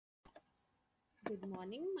Good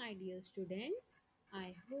morning, my dear students.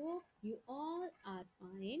 I hope you all are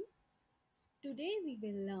fine. Today we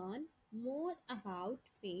will learn more about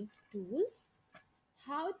paint tools,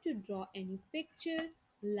 how to draw any picture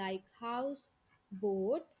like house,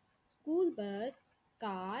 boat, school bus,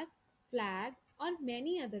 car, flag, or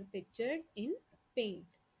many other pictures in paint,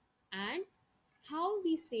 and how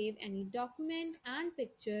we save any document and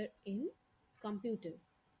picture in computer.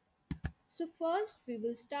 So first we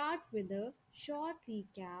will start with a short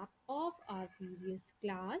recap of our previous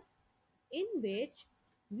class in which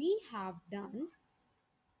we have done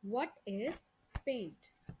what is paint,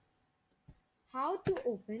 how to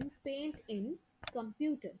open paint in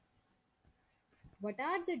computer, what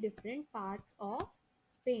are the different parts of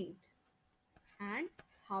paint, and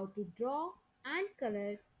how to draw and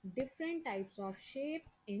color different types of shapes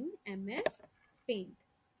in MS Paint.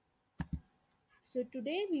 So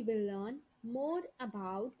today we will learn more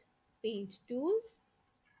about paint tools,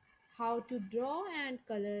 how to draw and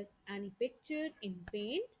color any picture in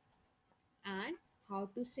paint, and how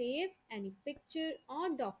to save any picture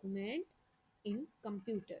or document in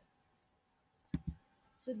computer.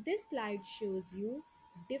 So this slide shows you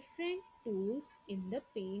different tools in the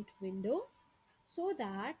paint window so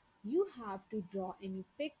that you have to draw any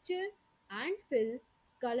picture and fill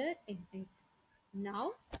color in it.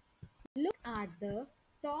 Now look at the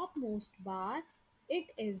topmost bar. It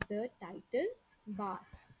is the title bar.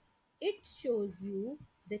 It shows you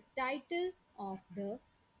the title of the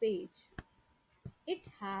page. It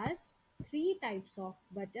has three types of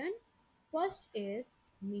button. First is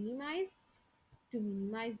minimize to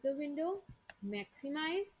minimize the window,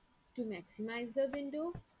 maximize to maximize the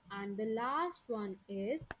window, and the last one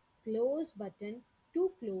is close button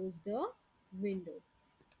to close the window.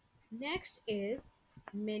 Next is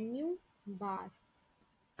menu bar.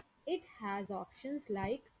 It has options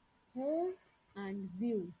like home and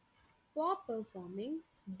view for performing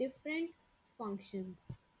different functions.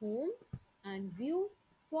 Home and view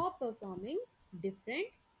for performing different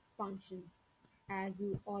functions. As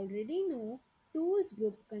you already know, tools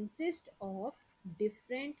group consists of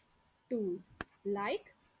different tools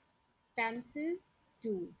like pencil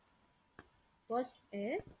tool. First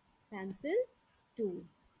is pencil tool.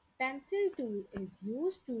 Pencil tool is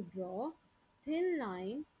used to draw thin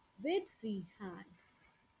line with free hand.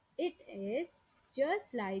 It is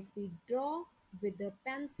just like we draw with the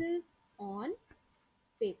pencil on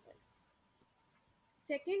paper.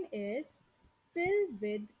 Second is fill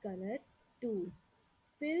with color tool.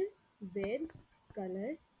 Fill with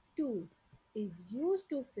color tool is used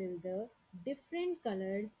to fill the different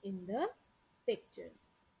colors in the pictures.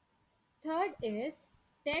 Third is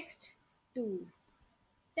text tool.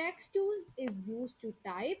 Text tool is used to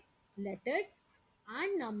type letters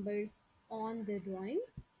and numbers on the drawing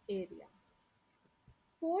area.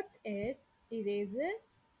 Fourth is eraser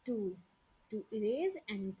tool. To erase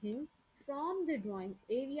anything from the drawing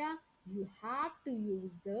area, you have to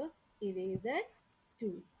use the eraser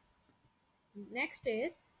tool. Next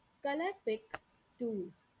is color pick tool.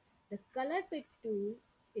 The color pick tool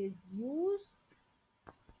is used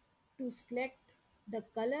to select the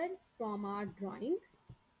color from our drawing.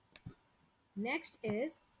 Next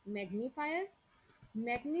is magnifier.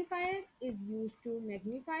 Magnifier is used to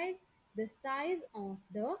magnify the size of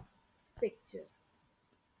the picture.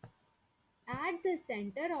 At the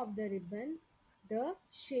center of the ribbon, the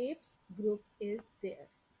shapes group is there.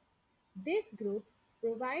 This group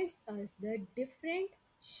provides us the different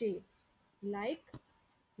shapes like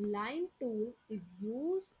line tool is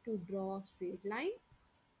used to draw straight line,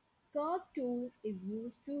 curve tool is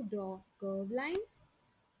used to draw curved lines,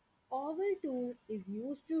 oval tool is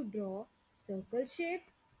used to draw circle shape,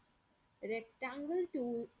 rectangle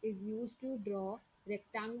tool is used to draw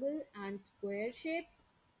rectangle and square shapes,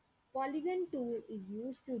 polygon tool is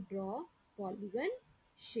used to draw polygon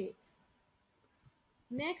shapes.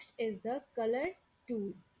 Next is the color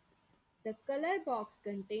tool. The color box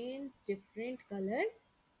contains different colors.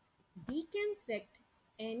 We can select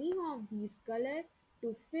any of these colors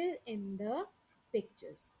to fill in the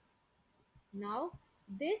pictures. Now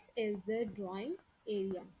this is the drawing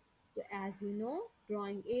area. So as you know,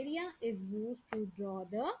 drawing area is used to draw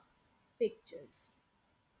the pictures.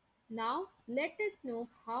 Now let us know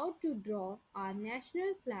how to draw our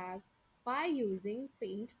national flag by using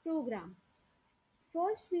Paint program.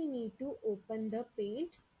 First we need to open the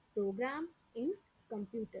Paint program in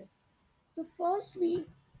computer. So first we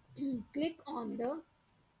click on the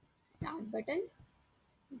Start button,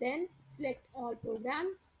 then select all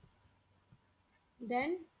programs,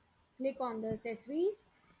 then click on the accessories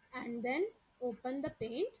and then open the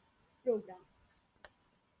Paint program.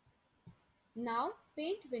 Now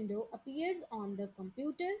Paint window appears on the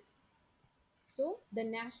computer. So the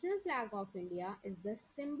national flag of India is the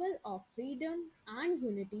symbol of freedom and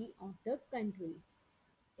unity of the country.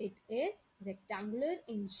 It is rectangular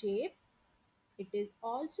in shape. It is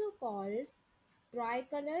also called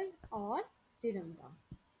tricolor or Tiranga.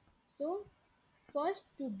 So first,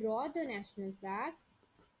 to draw the national flag,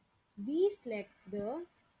 we select the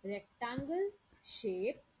rectangle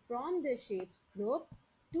shape from the shapes group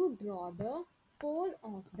to draw the pole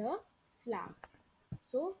of the flag.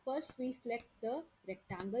 So first we select the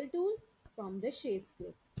rectangle tool from the shapes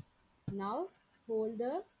group. Now hold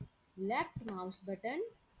the left mouse button,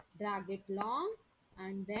 drag it long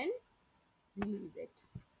and then release it.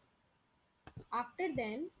 After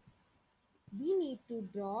then, we need to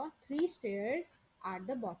draw 3 stairs at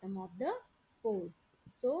the bottom of the pole.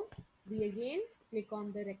 So we again click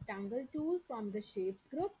on the rectangle tool from the shapes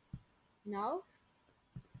group. Now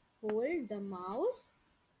hold the mouse,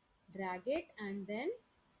 drag it and then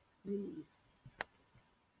release.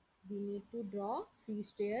 We need to draw 3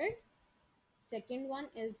 stairs. Second one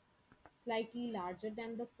is slightly larger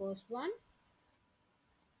than the first one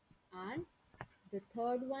and the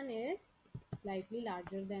third one is slightly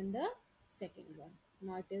larger than the second one.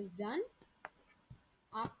 Now it is done.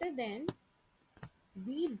 After then,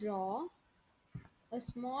 we draw a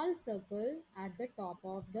small circle at the top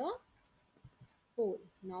of the pole.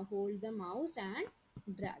 Now hold the mouse and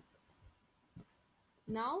drag.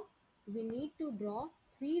 Now we need to draw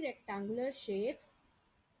 3 rectangular shapes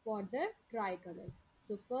for the tricolor.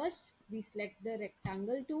 So first we select the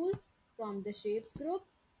rectangle tool from the shapes group.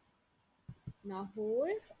 Now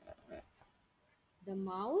hold the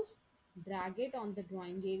mouse, drag it on the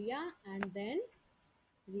drawing area and then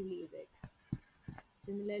release it.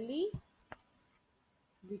 Similarly,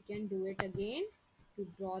 we can do it again to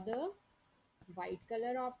draw the white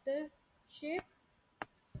color of the shape.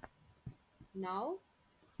 Now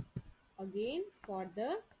again for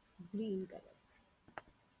the green color.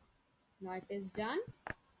 Now it is done.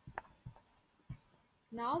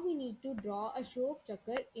 Now we need to draw a Ashok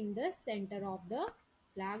chakra in the center of the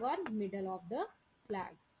flag or middle of the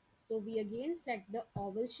flag. So we again select the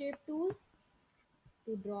oval shape tool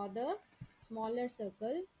to draw the smaller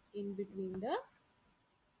circle in between the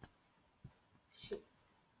shape.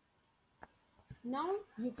 Now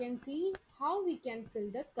you can see how we can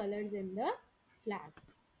fill the colors in the flag.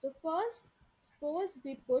 So first, suppose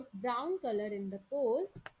we put brown color in the pole.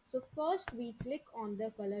 So first we click on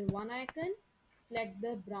the color 1 icon, select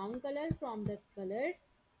the brown color from the color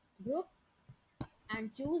group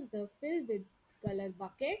and choose the fill with color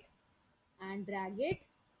bucket and drag it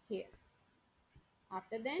here.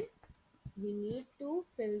 After then, we need to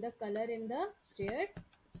fill the color in the stairs.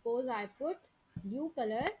 Suppose I put blue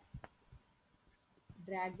color,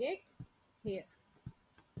 drag it here.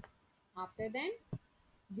 After then,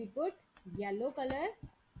 we put yellow color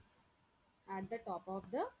at the top of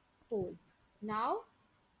the pole. Now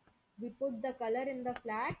we put the color in the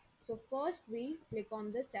flag. So first we click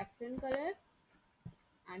on the saffron color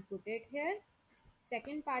and put it here.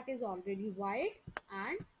 Second part is already white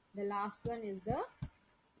and the last one is the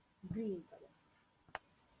green color.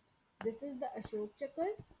 This is the Ashok chakra.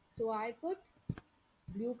 So I put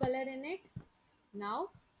blue color in it. Now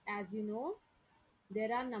as you know,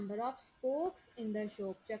 there are number of spokes in the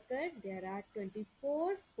Ashok chakra. There are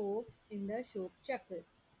 24 spokes in the Ashok chakra.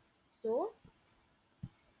 So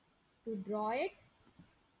to draw it,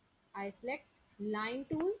 I select line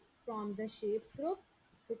tool from the shapes group.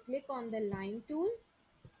 So click on the line tool,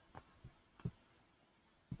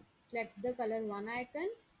 select the color 1 icon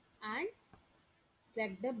and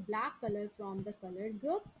select the black color from the colors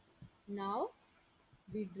group. Now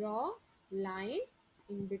we draw line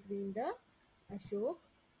in between the Ashok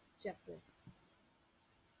chakra.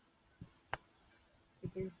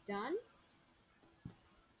 It is done.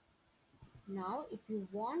 Now if you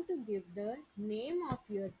want to give the name of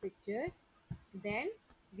your picture, then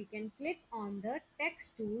we can click on the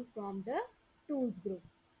text tool from the tools group.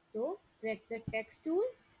 So select the text tool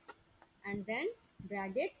and then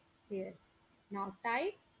drag it here. Now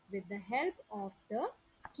type with the help of the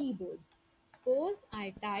keyboard. Suppose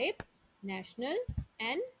I type national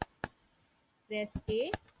N, press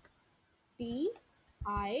A, T,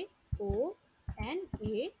 I, O, N,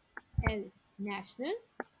 A, L, national.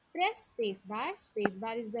 Press spacebar.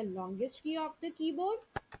 Spacebar is the longest key of the keyboard.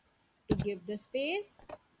 To give the space,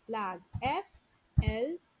 flag F,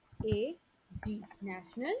 L, A, G,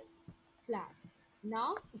 national flag.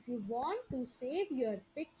 Now if you want to save your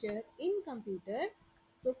picture in computer,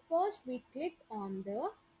 so first we click on the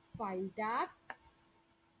file tab,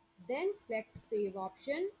 then select save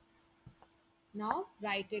option. Now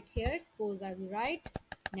write it here. Suppose I will write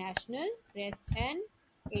national, press N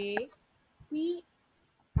A T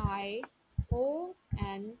I O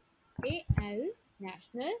N A L,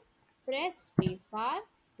 national. Press space bar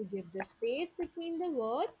to give the space between the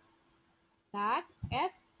words. Flag,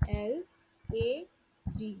 F L A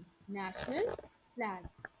G, national flag,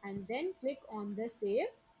 and then click on the save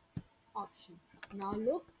option. Now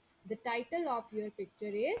look, the title of your picture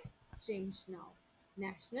is changed now.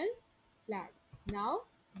 National flag. Now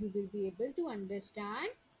you will be able to understand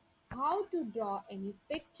how to draw any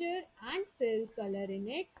picture and fill color in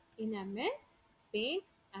it in MS Paint,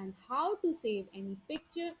 and how to save any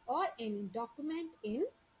picture or any document in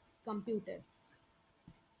computer.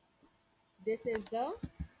 This is the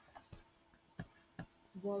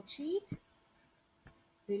worksheet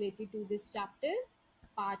related to this chapter.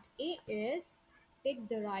 Part A is pick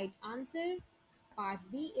the right answer. Part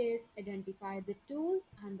B is identify the tools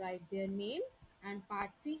and write their names. And Part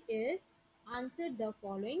C is answer the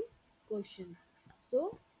following questions.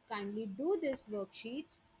 So kindly do this worksheet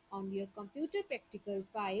on your computer practical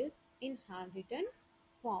file in handwritten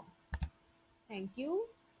form. Thank you.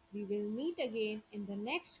 We will meet again in the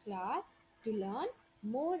next class to learn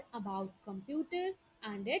more about computer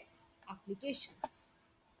and its applications.